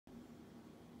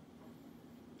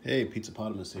Hey,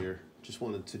 Pizzapotamus here. Just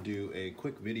wanted to do a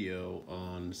quick video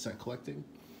on set collecting.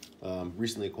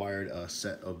 Recently acquired a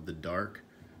set of the Dark,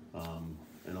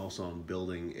 and also I'm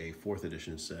building a 4th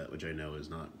edition set, which I know is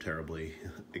not terribly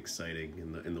exciting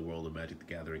in the world of Magic the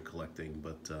Gathering collecting,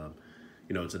 but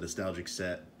you know, it's a nostalgic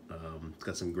set. It's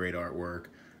got some great artwork,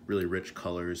 really rich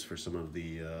colors for some of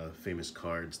the famous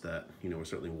cards that were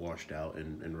certainly washed out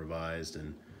and revised,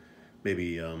 and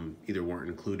maybe either weren't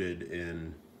included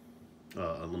in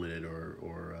unlimited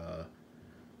or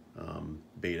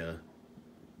beta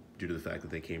due to the fact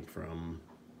that they came from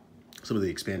some of the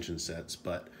expansion sets.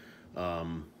 But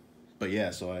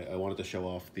yeah, so I wanted to show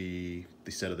off the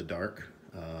set of the Dark,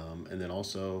 and then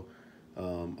also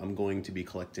I'm going to be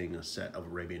collecting a set of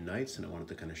Arabian Nights, and I wanted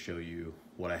to kind of show you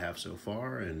what I have so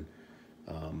far, and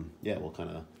yeah, we'll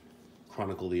kind of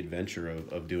chronicle the adventure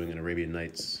of doing an Arabian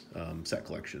Nights set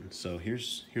collection. So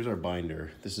here's our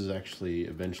binder. This is actually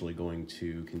eventually going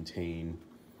to contain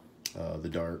the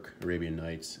Dark, Arabian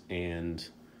Nights, and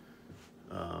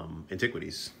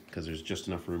Antiquities, because there's just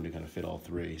enough room to kind of fit all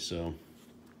three. So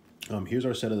here's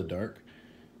our set of the Dark.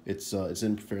 It's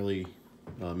in fairly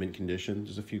mint condition.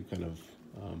 There's a few kind of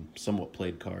somewhat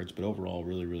played cards, but overall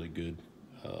really good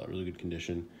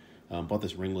condition. Bought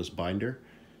this ringless binder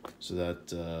so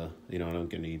that I don't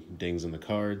get any dings in the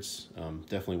cards.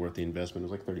 Definitely worth the investment.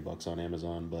 It was like $30 on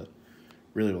Amazon, but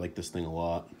really like this thing a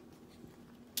lot.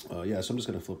 Yeah, so I'm just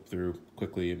gonna flip through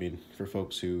quickly. I mean, for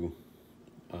folks who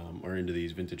are into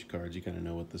these vintage cards, you kind of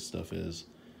know what this stuff is.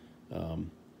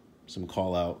 Some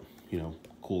call out,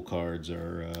 cool cards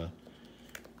are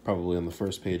probably on the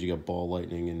first page. You got Ball,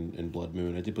 Lightning, and Blood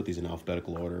Moon. I did put these in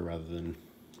alphabetical order rather than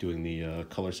doing the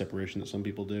color separation that some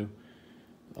people do.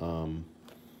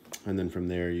 And then from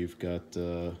there, you've got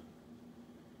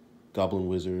Goblin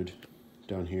Wizard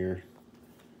down here.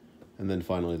 And then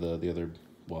finally, the other,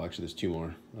 well, actually, there's two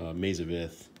more. Maze of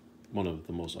Ith, one of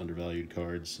the most undervalued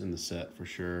cards in the set for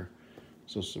sure.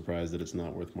 So surprised that it's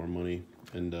not worth more money.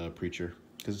 And Preacher,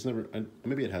 because it's never,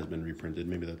 maybe it has been reprinted.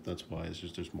 Maybe that's why. It's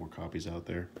just there's more copies out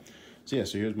there. So yeah,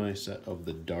 so here's my set of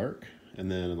the Dark.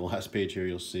 And then on the last page here,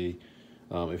 you'll see,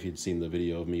 if you'd seen the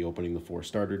video of me opening the 4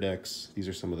 starter decks, these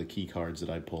are some of the key cards that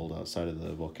I pulled outside of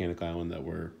the Volcanic Island that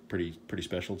were pretty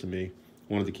special to me.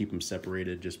 Wanted to keep them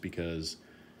separated just because,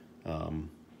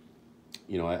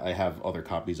 I have other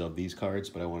copies of these cards,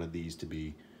 but I wanted these to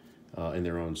be in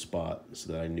their own spot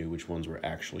so that I knew which ones were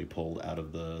actually pulled out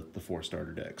of the 4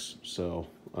 starter decks. So,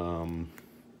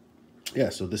 yeah,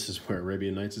 so this is where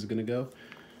Arabian Nights is going to go.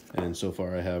 And so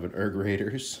far I have an Urg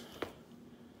Raiders,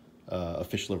 a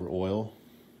Fish Liver Oil,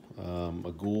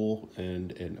 a Ghoul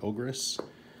and an Ogress,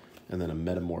 and then a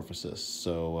Metamorphosis.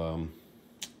 So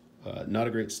not a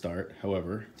great start.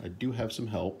 However, I do have some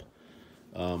help.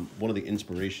 One of the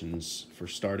inspirations for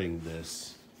starting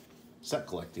this set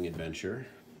collecting adventure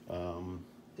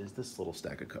is this little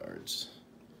stack of cards.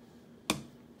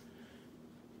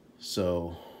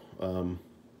 So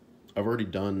I've already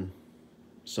done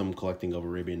some collecting of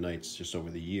Arabian Nights just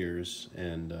over the years,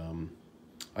 and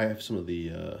I have some of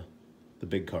the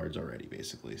big cards already,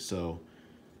 basically. So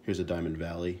here's a Diamond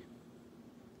Valley.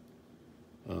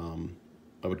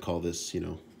 I would call this,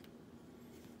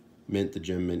 mint to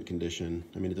gem mint condition.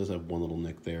 I mean, it does have one little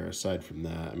nick there. Aside from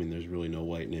that, I mean, there's really no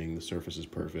whitening. The surface is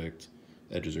perfect.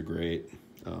 Edges are great.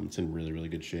 It's in really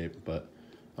good shape, but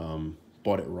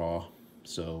bought it raw.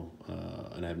 So,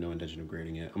 and I have no intention of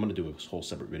grading it. I'm going to do a whole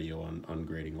separate video on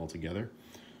grading altogether,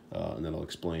 and then I'll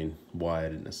explain why I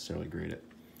didn't necessarily grade it.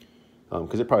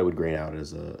 Because it probably would grade out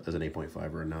as an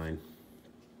 8.5 or a 9.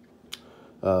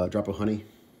 Drop of Honey,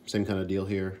 same kind of deal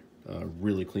here.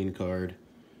 Really clean card.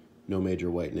 No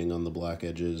major whitening on the black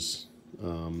edges.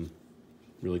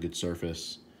 Really good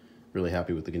surface. Really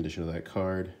happy with the condition of that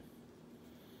card.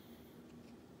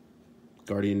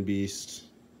 Guardian Beast,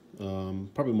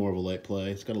 probably more of a light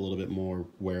play. It's got a little bit more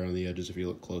wear on the edges if you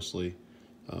look closely.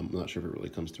 I'm not sure if it really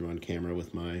comes through on camera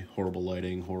with my horrible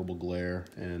lighting, horrible glare,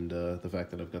 and the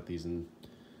fact that I've got these in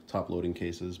top loading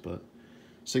cases. But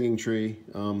Singing Tree,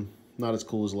 not as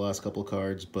cool as the last couple of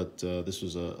cards, but this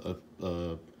was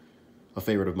a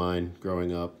favorite of mine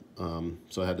growing up,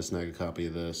 so I had to snag a copy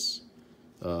of this.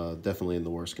 Definitely in the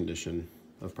worst condition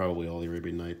of probably all the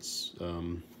Arabian Nights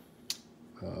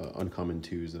uncommon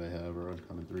 2s that I have, or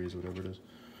uncommon 3s, whatever it is.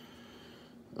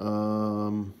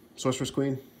 Sorceress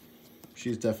Queen,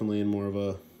 she's definitely in more of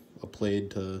a played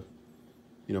to,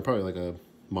 probably like a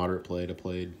moderate play to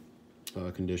played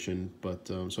condition, but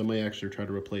so I might actually try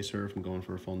to replace her if I'm going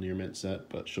for a full near mint set,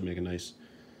 but she'll make a nice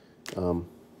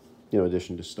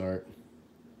addition to start.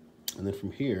 And then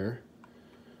from here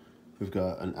we've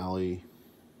got an Alley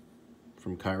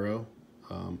from Cairo.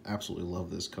 Absolutely love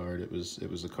this card. It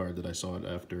was a card that I saw it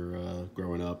after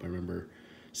growing up. I remember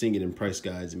seeing it in price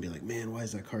guides and being like, man, why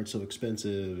is that card so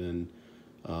expensive? And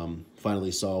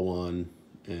finally saw one,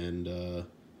 and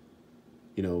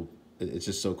you know, it's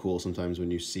just so cool sometimes when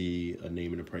you see a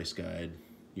name in a price guide.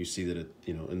 You see that it,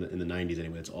 you know, in the 90s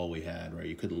anyway, it's all we had, right?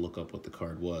 You couldn't look up what the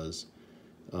card was.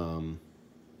 You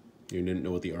didn't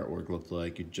know what the artwork looked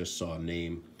like. You just saw a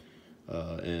name.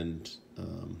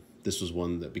 This was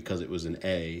one that, because it was an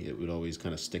A, it would always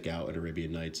kind of stick out at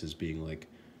Arabian Nights as being like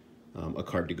a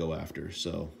card to go after.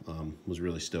 So was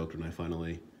really stoked when I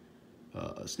finally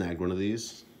snagged one of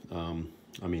these.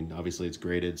 I mean, obviously it's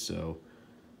graded, so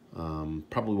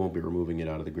probably won't be removing it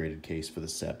out of the graded case for the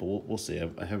set, but we'll see.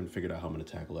 I haven't figured out how I'm going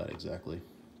to tackle that exactly.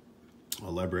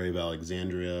 Library of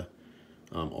Alexandria,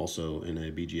 also in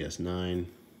a BGS 9.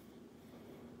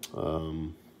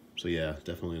 So yeah,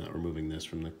 definitely not removing this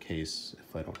from the case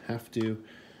if I don't have to.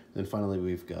 Then finally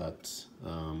we've got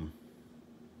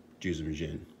Jusum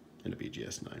Jin in a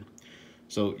BGS 9.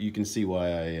 So you can see why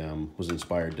I was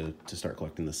inspired to start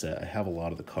collecting the set. I have a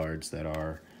lot of the cards that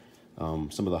are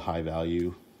some of the high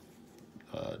value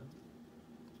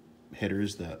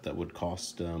hitters that would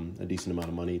cost a decent amount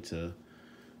of money to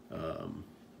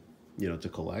you know, to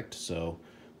collect. So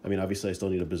I mean, obviously I still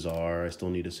need a Bazaar, I still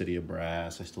need a City of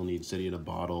Brass, I still need City in a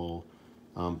Bottle.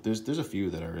 There's a few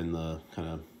that are in the kind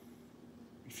of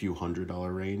few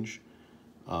 $100 range.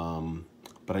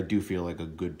 But I do feel like a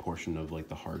good portion of like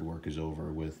the hard work is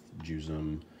over with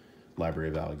Jusum, Library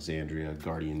of Alexandria,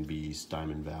 Guardian Beast,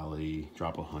 Diamond Valley,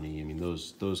 Drop of Honey. I mean,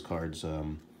 those cards,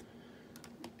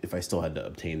 if I still had to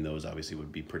obtain those, obviously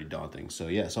would be pretty daunting. So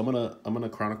yeah, so I'm gonna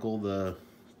chronicle the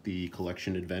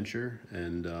collection adventure,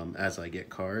 and as I get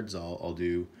cards, I'll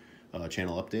do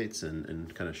channel updates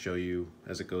and kind of show you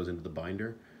as it goes into the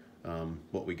binder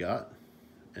what we got,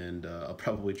 and I'll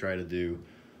probably try to do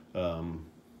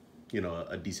you know,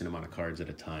 a decent amount of cards at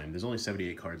a time. There's only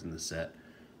 78 cards in the set.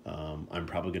 I'm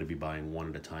probably going to be buying one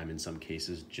at a time in some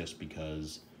cases, just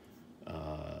because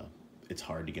it's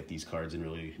hard to get these cards in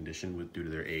really good condition due to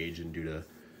their age and due to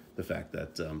the fact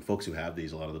that folks who have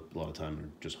these a lot of time are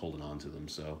just holding on to them.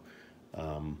 So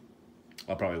I'll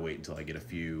probably wait until I get a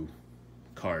few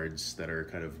cards that are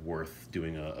kind of worth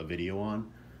doing a video on,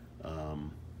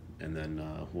 and then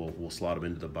we'll slot them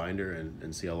into the binder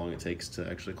and see how long it takes to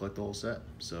actually collect the whole set.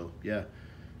 So yeah,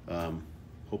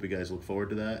 hope you guys look forward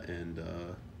to that, and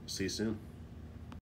see you soon.